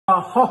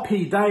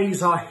Hoppy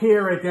days are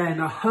here again,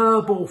 a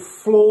herbal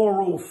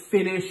floral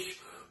finish,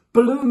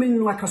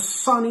 blooming like a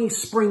sunny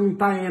spring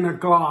day in a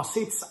glass.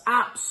 It's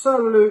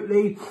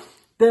absolutely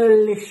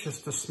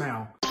delicious to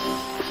smell.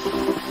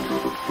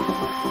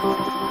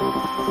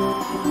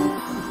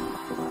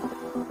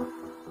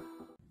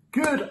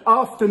 Good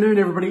afternoon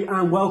everybody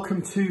and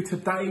welcome to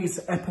today's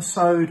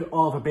episode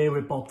of A Beer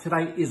with Bob.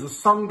 Today is a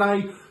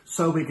Sunday,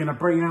 so we're going to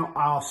bring out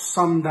our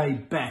Sunday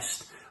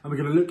best and we're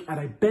going to look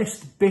at a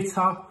best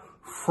bitter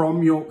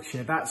from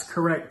Yorkshire. That's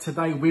correct.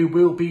 Today we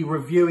will be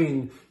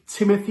reviewing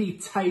Timothy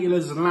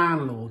Taylor's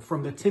Landlord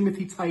from the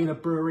Timothy Taylor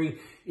Brewery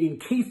in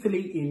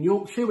Keighley in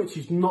Yorkshire, which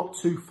is not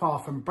too far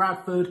from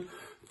Bradford.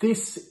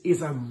 This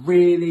is a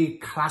really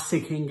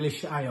classic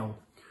English ale.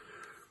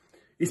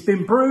 It's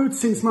been brewed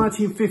since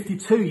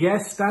 1952.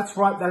 Yes, that's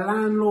right. The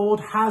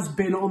Landlord has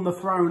been on the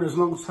throne as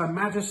long as Her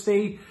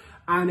Majesty,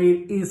 and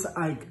it is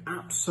an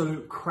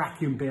absolute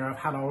cracking beer. I've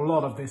had a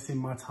lot of this in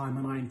my time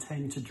and I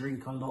intend to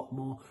drink a lot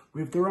more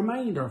with the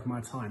remainder of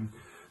my time.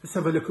 Let's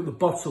have a look at the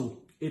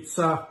bottle. It's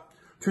a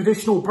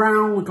traditional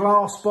brown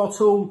glass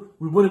bottle.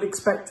 We wouldn't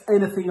expect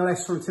anything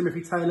less from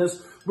Timothy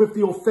Taylor's, with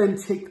the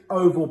authentic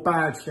oval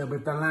badge there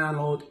with the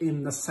Landlord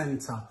in the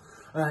centre.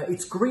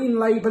 It's green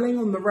labelling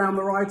around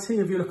the writing.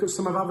 If you look at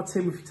some of other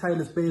Timothy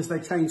Taylor's beers, they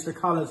change the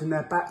colours in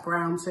their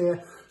backgrounds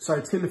here. So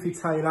Timothy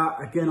Taylor,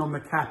 again on the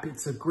cap,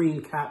 it's a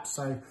green cap.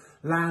 So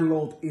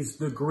Landlord is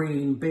the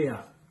green beer.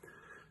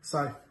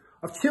 So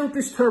I've chilled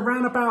this to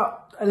around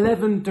about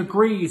 11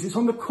 degrees. It's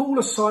on the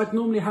cooler side.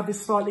 Normally I have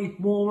this slightly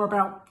warmer,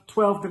 about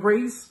 12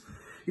 degrees.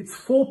 It's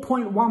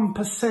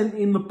 4.1%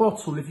 in the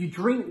bottle. If you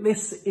drink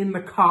this in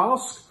the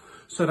cask,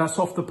 so that's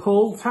off the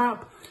pull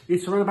tap,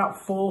 it's around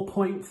about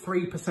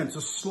 4.3%, so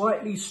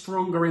slightly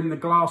stronger in the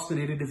glass than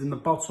it is in the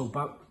bottle,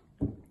 but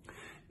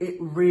it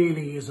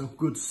really is a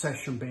good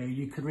session beer.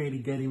 You could really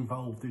get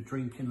involved with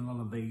drinking a lot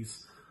of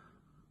these.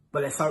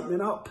 But let's open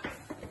it up.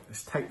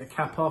 Let's take the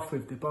cap off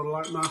with the bottle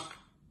opener.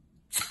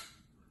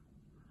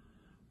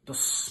 The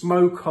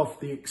smoke of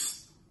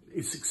it's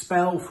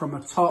expelled from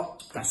the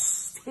top. The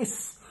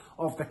hiss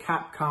of the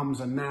cap comes,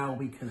 and now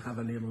we can have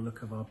a little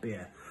look of our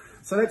beer.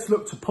 So let's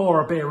look to pour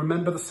a beer.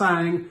 Remember the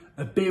saying,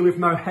 a beer with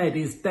no head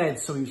is dead.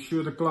 So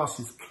ensure the glass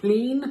is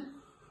clean,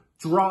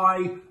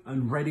 dry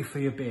and ready for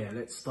your beer.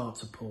 Let's start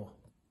to pour.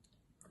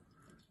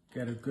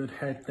 Get a good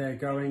head there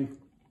going.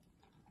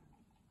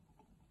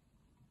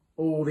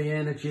 All the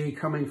energy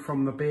coming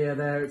from the beer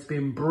there. It's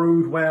been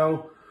brewed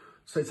well.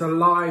 So it's a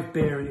live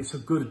beer and it's a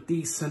good,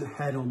 decent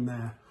head on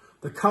there.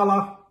 The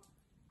colour,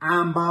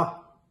 amber,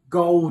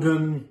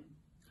 golden,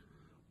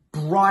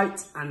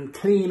 bright and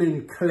clean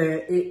and clear.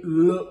 It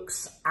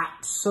looks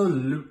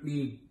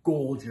absolutely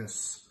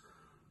gorgeous.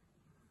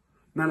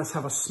 Now let's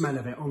have a smell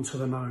of it onto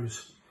the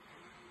nose.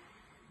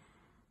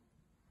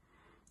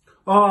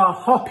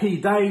 Hoppy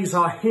days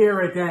are here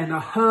again, a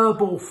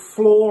herbal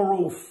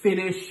floral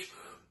finish,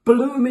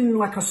 blooming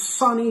like a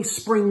sunny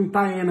spring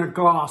day in a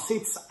glass.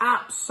 It's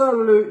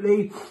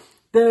absolutely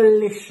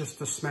delicious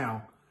to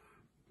smell.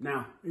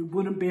 Now, it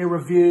wouldn't be a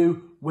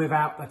review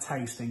without the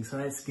tasting, so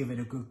let's give it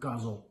a good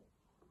guzzle.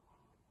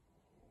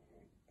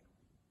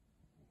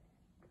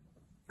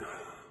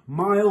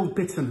 Mild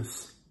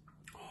bitterness,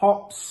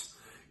 hops,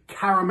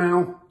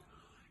 caramel,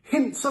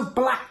 hints of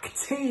black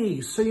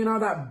tea. So you know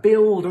that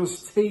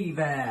builder's tea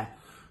there,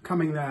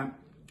 coming there.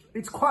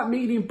 It's quite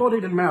medium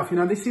bodied in mouth. You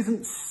know, this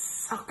isn't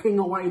sucking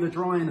away the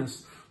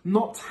dryness,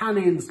 not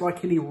tannins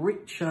like any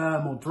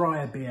richer or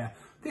drier beer.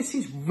 This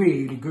is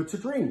really good to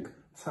drink.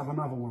 Let's have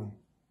another one.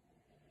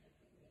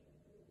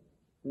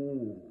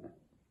 Ooh.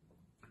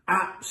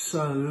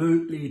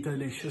 Absolutely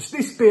delicious.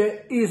 This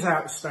beer is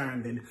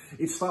outstanding.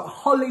 It's like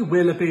Holly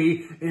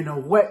Willoughby in a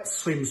wet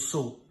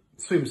swimsuit.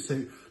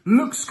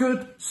 Looks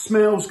good,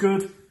 smells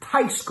good,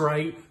 tastes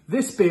great.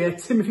 This beer,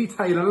 Timothy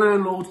Taylor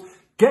Landlord,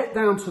 get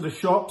down to the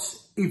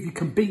shops if you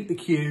can beat the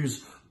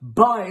queues.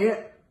 Buy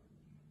it.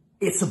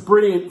 It's a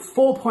brilliant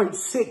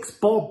 4.6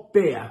 bob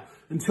beer.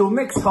 Until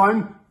next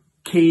time,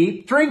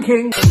 keep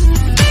drinking.